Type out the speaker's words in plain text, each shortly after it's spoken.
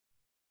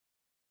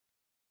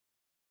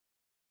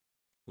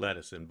Let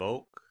us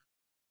invoke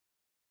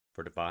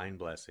for divine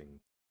blessing.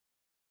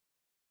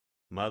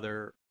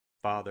 Mother,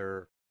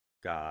 Father,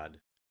 God,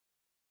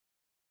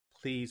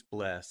 please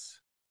bless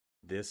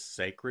this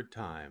sacred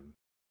time.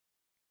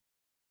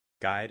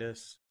 Guide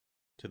us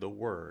to the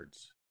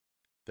words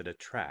that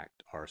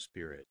attract our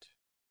spirit.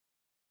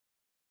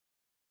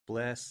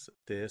 Bless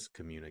this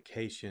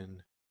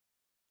communication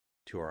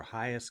to our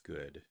highest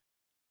good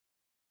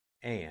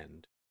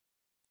and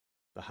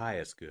the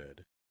highest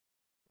good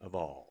of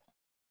all.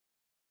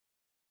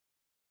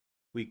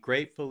 We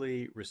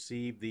gratefully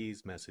receive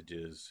these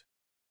messages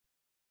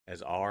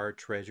as our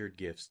treasured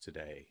gifts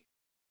today.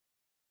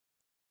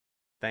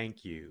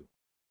 Thank you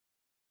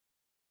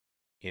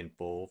in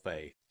full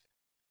faith.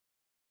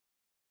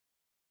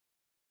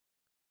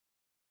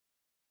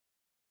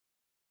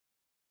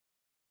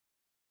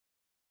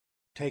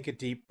 Take a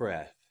deep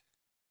breath.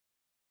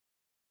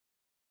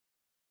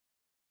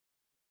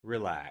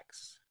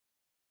 Relax.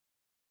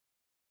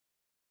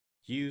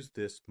 Use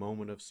this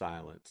moment of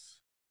silence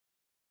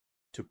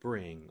to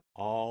bring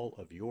all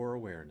of your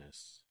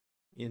awareness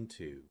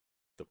into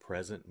the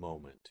present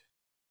moment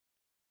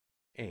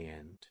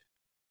and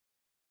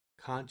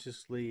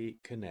consciously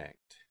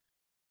connect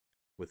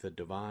with the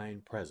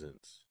divine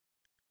presence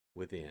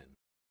within.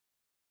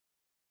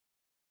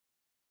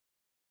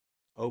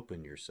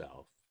 Open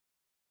yourself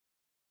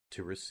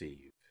to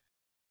receive.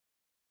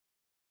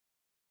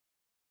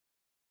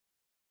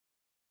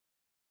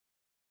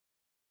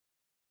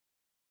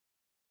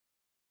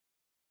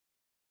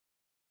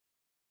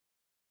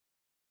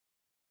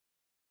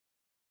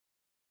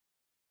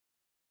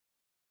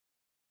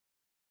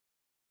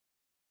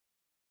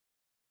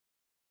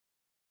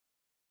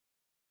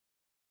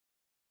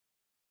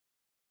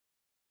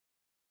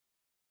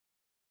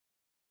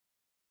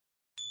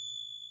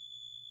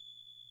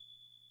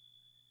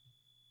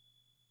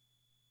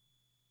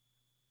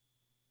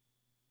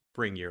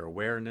 Bring your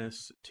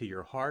awareness to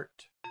your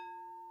heart.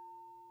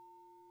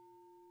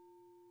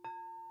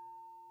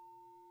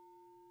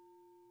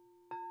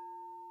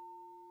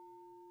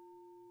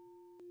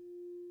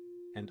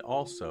 And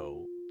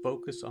also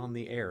focus on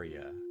the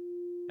area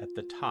at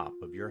the top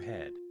of your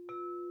head.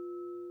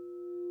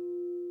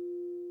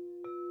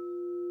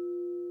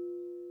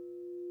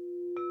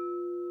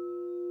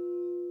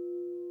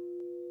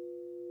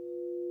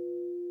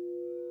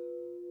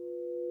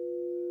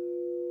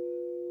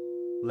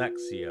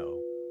 Lectio.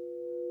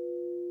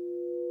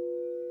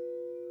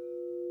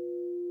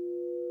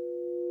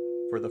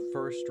 For the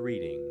first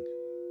reading,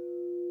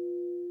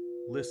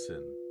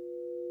 listen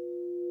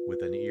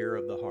with an ear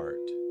of the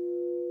heart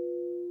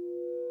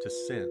to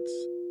sense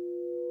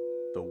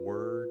the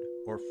word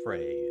or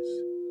phrase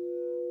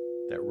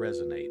that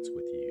resonates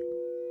with you.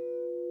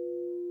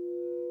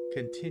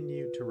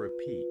 Continue to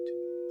repeat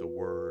the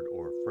word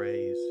or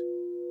phrase.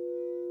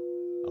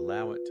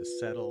 Allow it to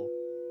settle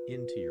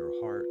into your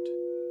heart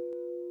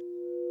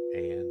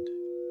and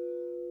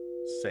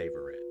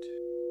savor it.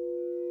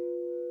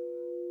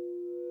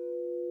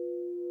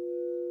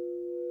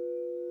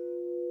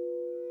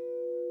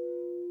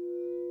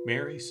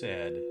 Mary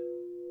said,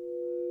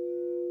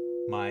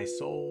 "My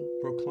soul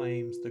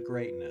proclaims the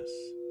greatness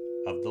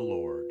of the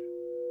Lord.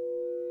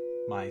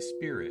 My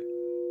spirit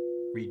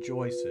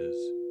rejoices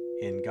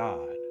in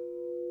God,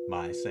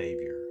 my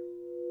Savior,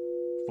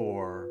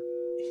 for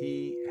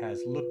he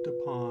has looked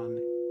upon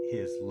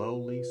his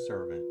lowly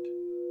servant.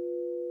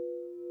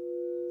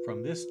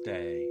 From this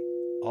day,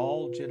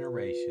 all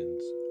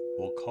generations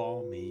will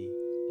call me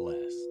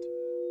blessed.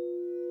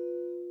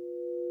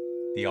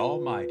 The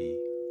Almighty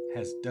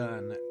has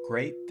done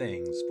great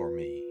things for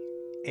me,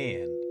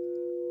 and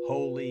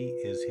holy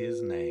is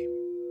his name.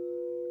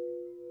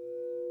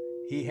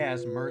 He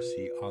has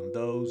mercy on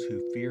those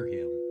who fear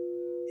him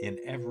in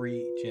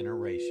every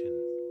generation.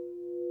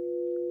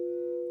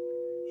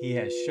 He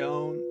has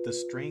shown the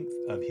strength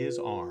of his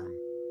arm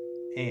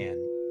and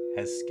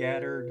has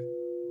scattered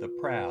the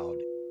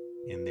proud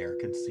in their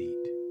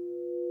conceit.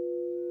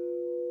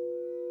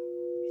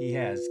 He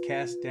has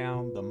cast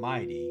down the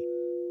mighty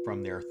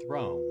from their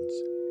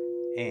thrones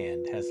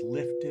and has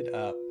lifted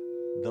up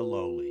the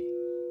lowly.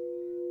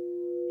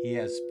 He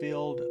has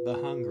filled the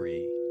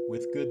hungry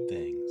with good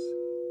things,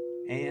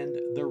 and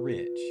the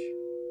rich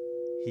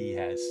he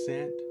has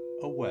sent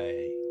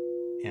away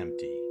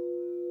empty.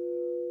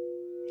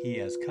 He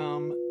has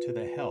come to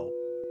the help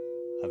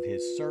of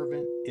his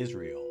servant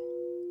Israel,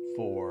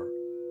 for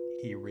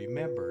he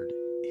remembered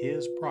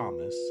his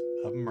promise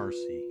of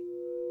mercy,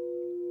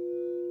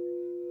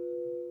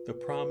 the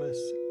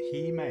promise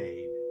he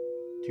made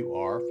to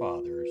our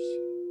fathers,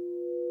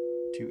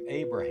 to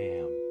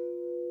Abraham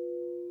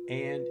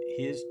and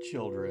his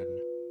children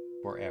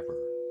forever."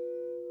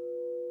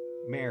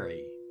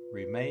 Mary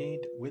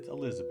remained with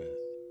Elizabeth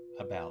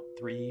about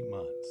 3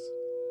 months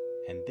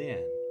and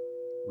then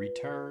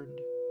returned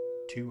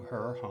to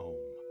her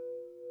home.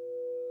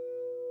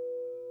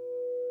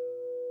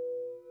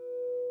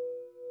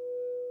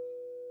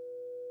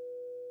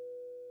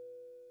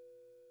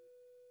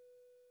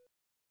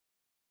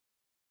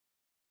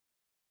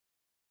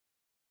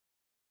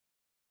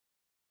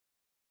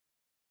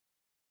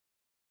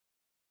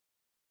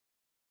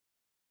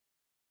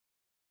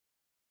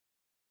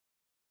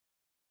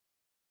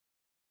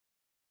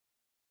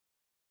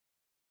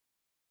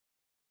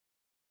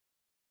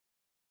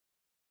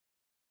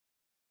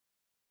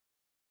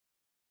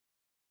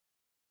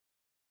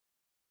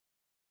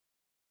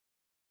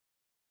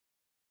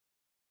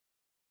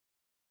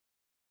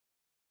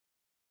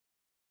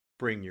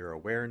 Bring your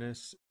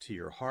awareness to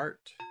your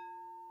heart.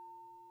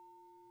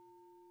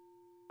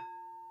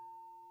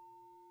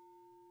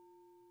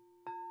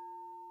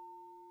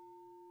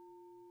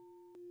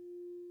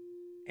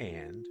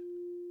 And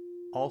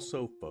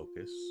also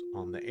focus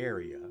on the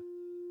area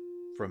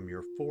from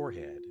your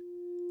forehead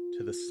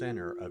to the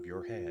center of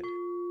your head.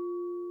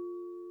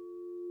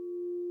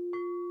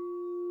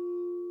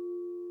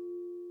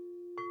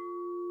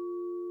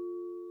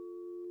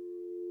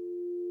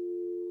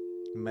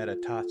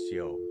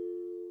 Meditatio.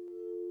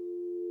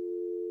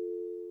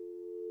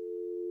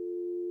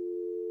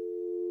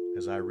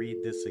 As I read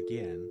this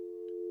again,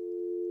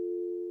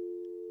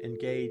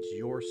 engage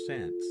your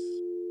sense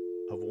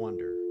of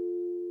wonder.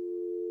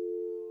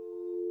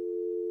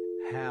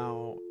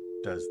 How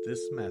does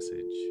this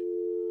message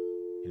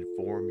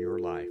inform your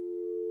life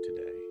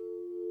today?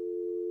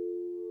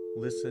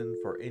 Listen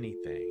for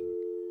anything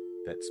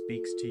that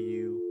speaks to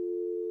you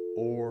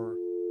or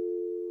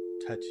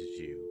touches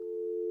you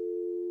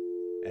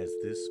as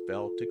this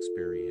felt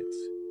experience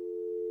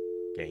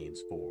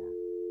gains form.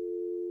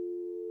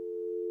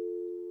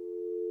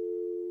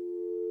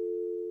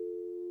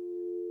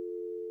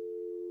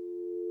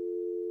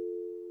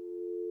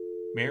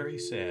 Mary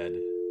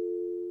said,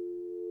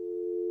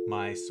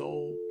 "My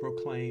soul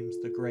proclaims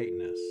the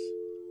greatness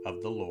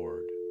of the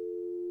Lord.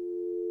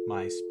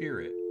 My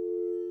spirit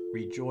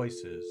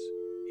rejoices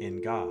in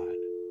God,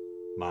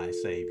 my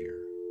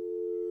Savior,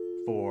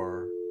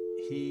 for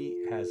he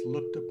has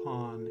looked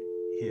upon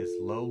his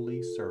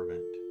lowly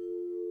servant.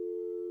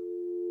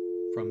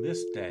 From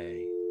this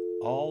day,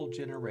 all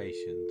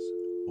generations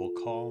will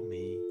call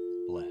me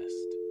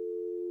blessed.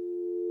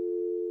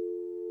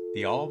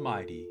 The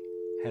Almighty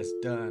has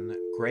done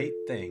great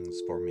things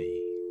for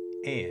me,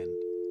 and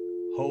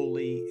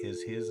holy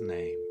is his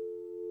name.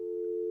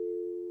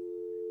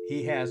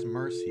 He has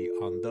mercy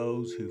on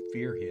those who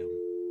fear him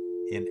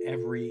in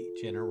every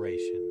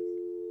generation.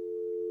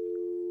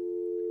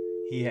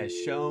 He has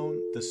shown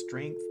the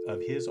strength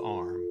of his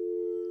arm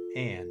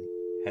and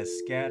has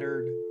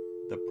scattered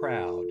the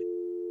proud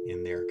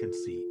in their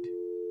conceit.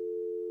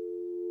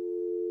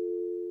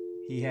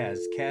 He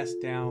has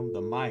cast down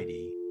the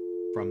mighty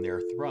from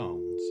their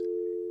thrones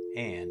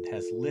and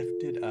has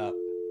lifted up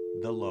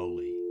the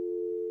lowly.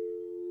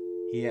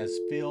 He has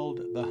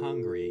filled the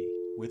hungry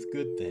with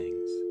good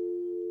things,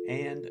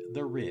 and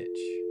the rich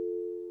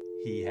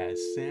he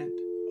has sent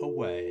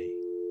away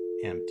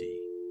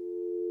empty.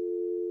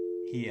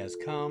 He has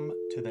come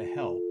to the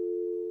help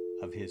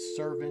of his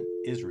servant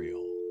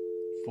Israel,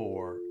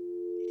 for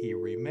he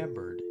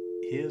remembered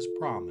his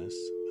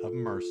promise of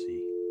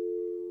mercy,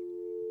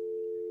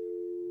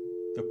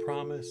 the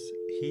promise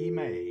he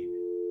made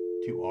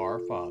to our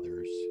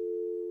fathers,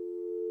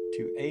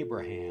 to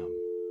Abraham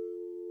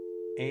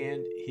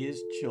and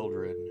his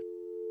children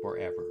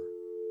forever."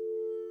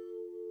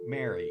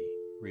 Mary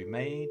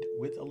remained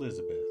with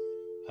Elizabeth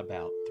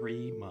about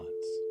 3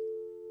 months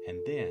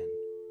and then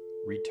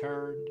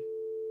returned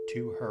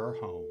to her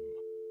home.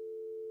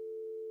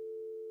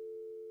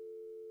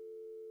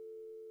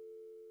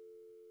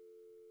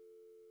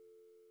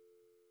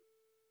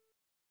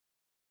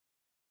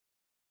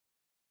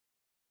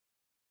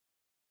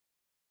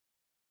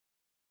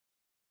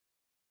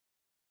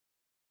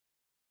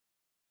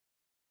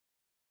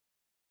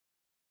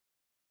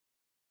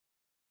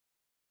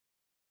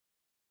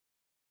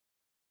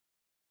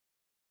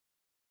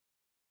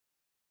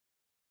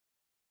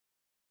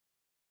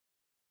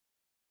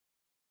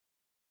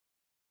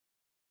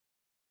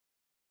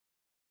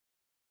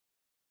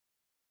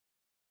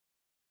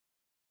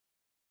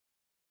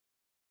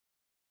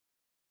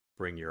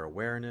 Bring your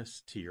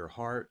awareness to your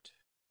heart.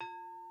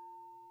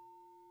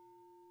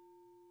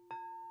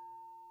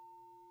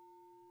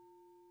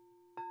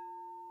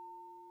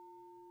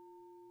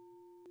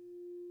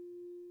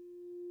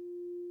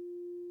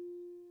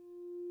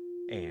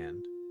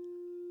 And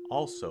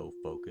also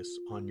focus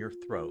on your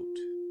throat.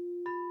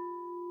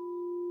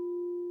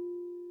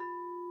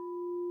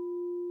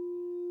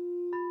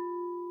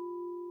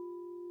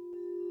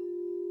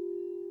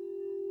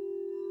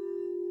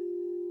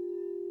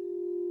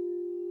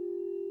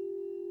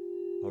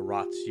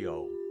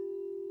 Oratio.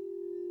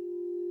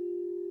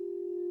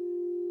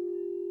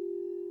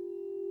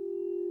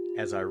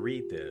 As I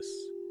read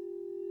this,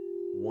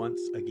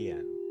 once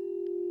again,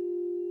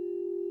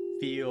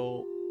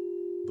 feel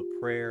the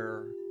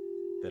prayer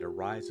that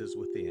arises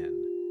within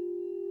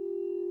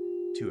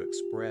to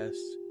express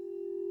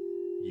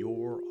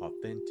your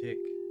authentic,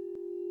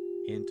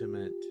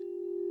 intimate,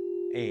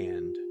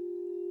 and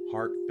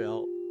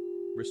heartfelt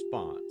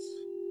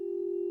response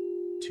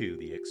to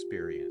the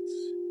experience.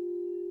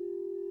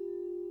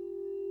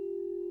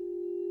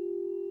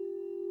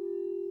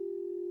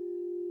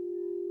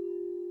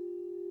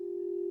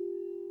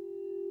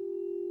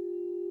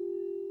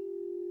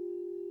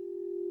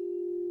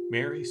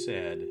 Mary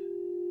said,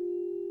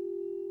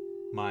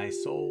 "My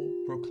soul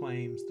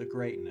proclaims the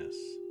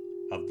greatness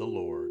of the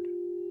Lord.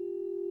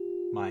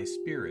 My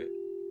spirit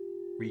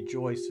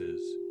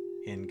rejoices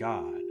in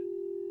God,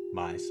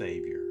 my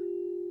Savior,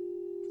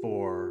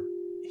 for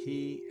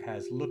he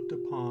has looked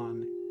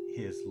upon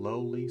his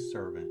lowly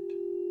servant.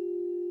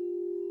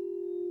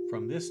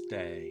 From this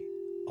day,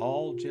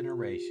 all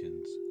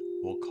generations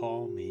will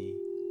call me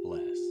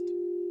blessed.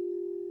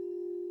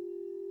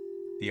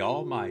 The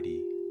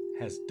Almighty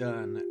has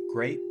done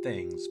great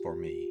things for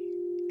me,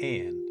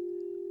 and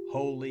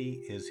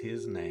holy is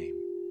his name.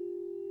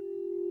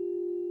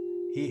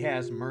 He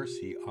has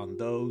mercy on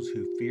those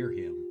who fear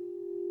him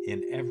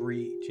in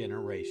every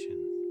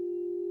generation.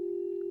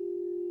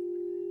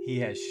 He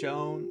has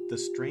shown the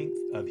strength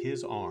of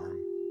his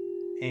arm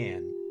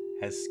and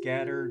has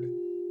scattered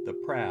the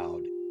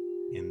proud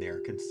in their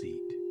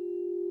conceit.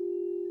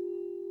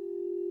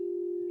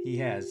 He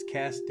has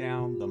cast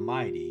down the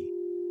mighty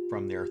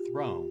from their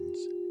thrones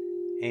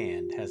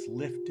and has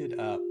lifted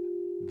up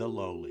the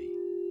lowly.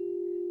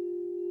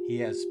 He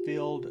has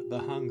filled the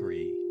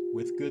hungry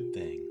with good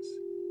things,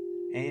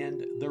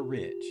 and the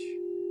rich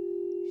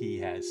he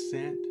has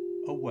sent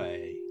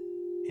away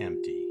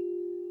empty.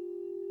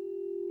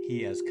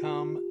 He has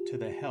come to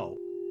the help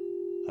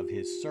of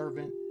his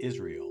servant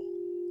Israel,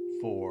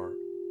 for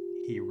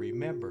he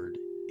remembered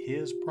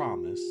his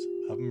promise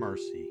of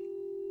mercy,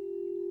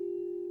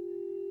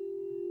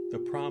 the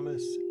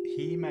promise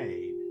he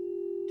made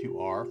to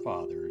our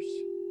fathers,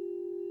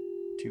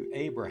 to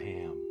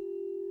Abraham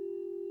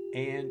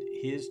and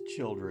his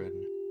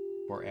children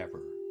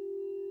forever.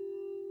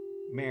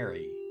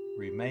 Mary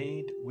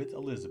remained with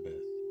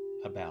Elizabeth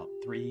about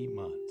 3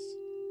 months,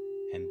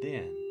 and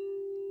then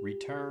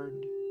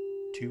returned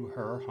to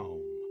her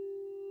home.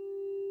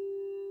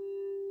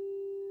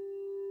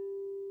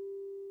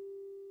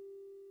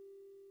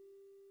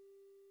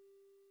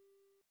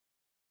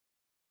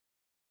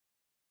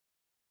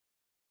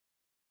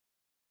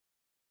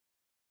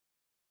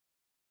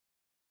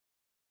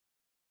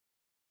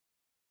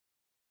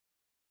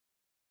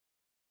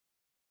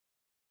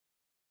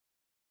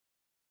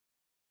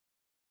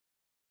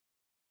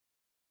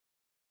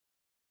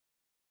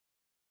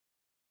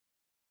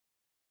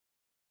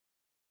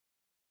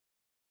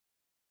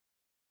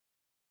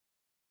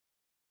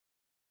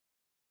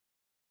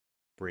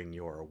 Bring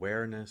your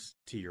awareness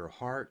to your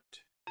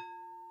heart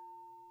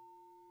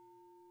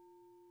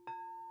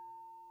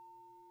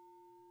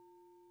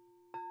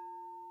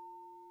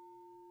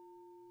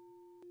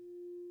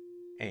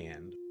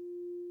and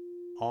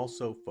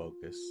also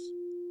focus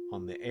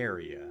on the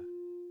area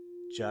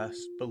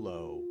just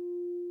below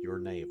your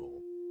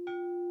navel.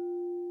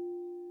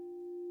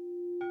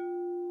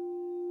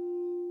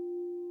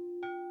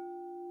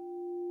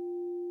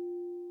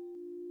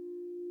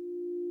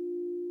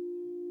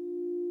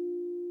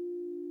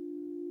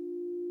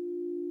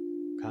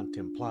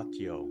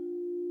 Contemplatio.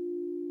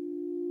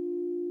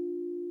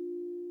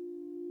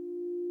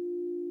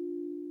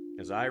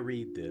 As I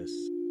read this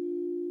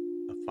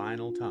a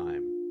final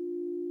time,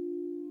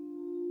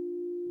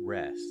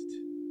 rest.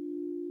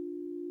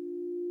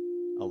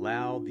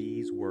 Allow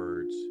these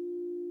words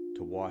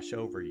to wash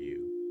over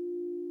you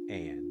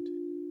and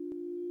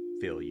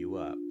fill you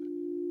up.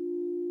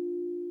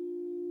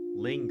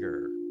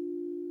 Linger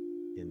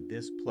in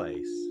this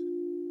place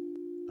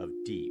of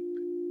deep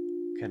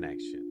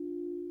connection.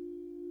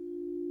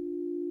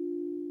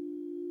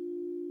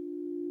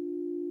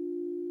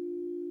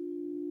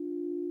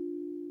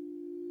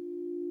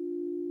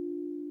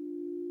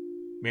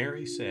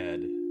 Mary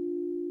said,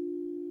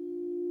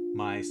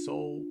 "My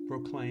soul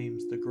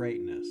proclaims the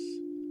greatness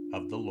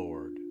of the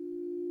Lord.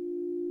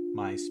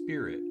 My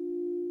spirit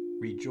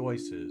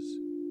rejoices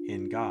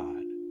in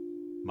God,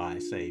 my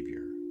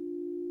Savior,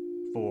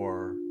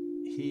 for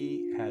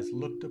he has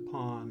looked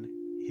upon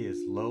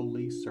his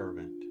lowly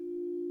servant.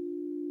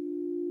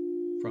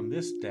 From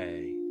this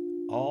day,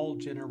 all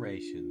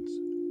generations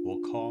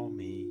will call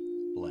me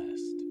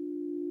blessed.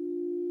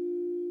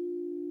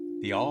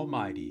 The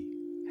Almighty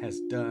has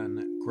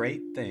done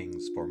great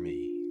things for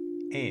me,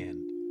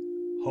 and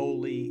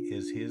holy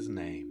is his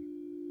name.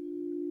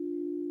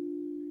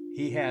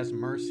 He has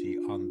mercy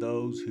on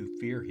those who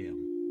fear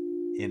him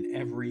in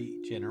every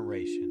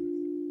generation.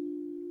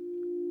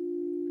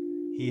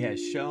 He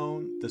has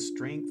shown the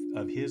strength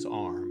of his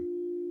arm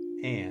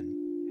and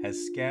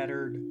has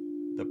scattered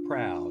the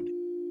proud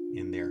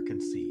in their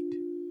conceit.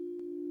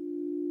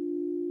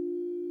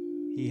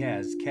 He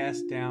has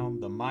cast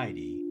down the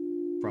mighty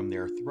from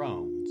their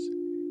thrones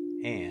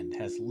and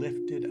has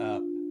lifted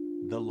up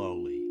the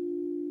lowly.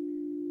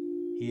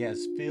 He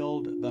has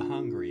filled the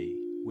hungry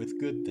with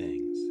good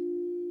things,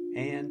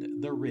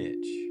 and the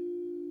rich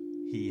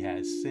he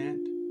has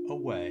sent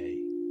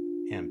away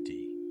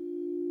empty.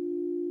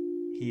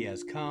 He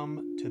has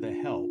come to the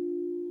help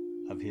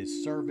of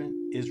his servant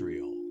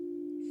Israel,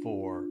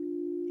 for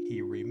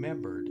he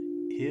remembered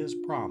his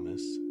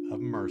promise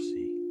of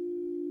mercy,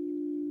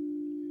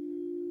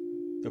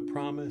 the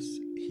promise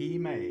he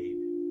made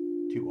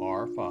to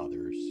our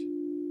fathers,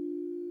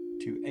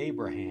 to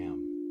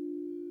Abraham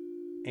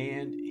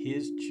and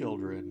his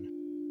children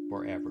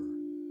forever.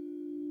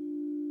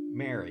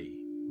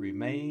 Mary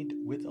remained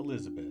with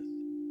Elizabeth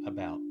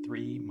about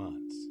 3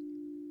 months,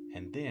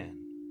 and then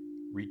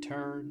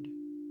returned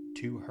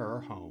to her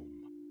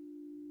home.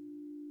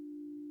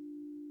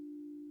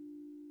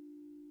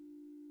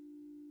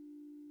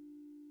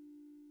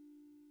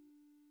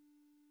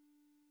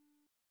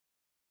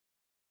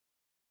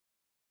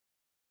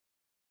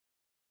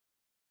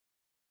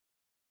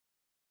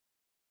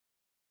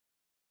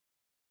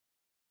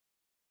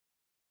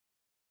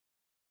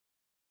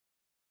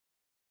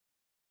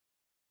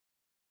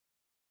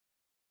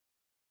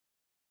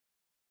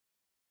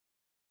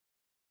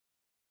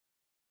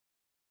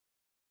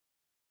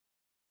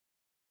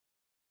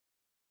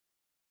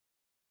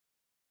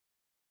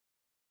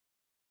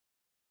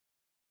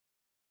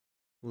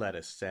 Let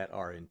us set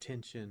our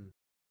intention.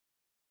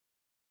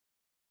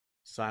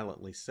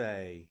 Silently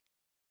say,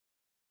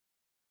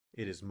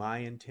 it is my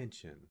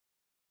intention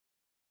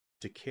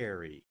to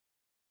carry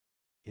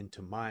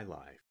into my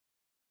life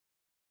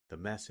the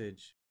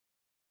message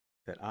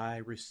that I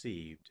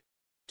received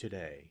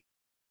today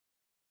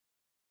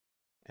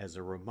as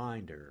a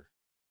reminder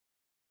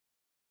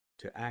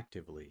to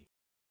actively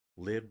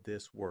live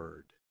this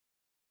word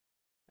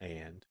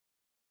and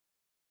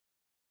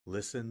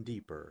listen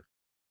deeper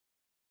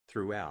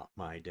throughout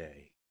my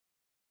day.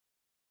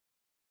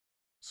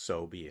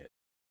 So be it.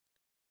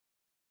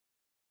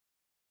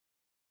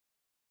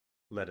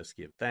 Let us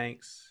give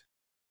thanks.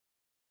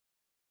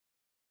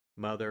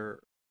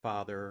 Mother,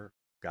 Father,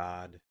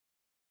 God,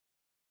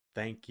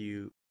 thank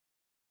you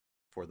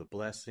for the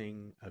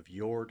blessing of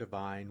your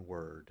divine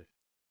word.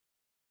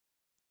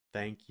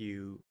 Thank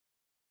you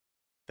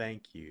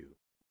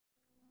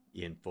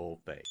in full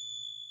faith.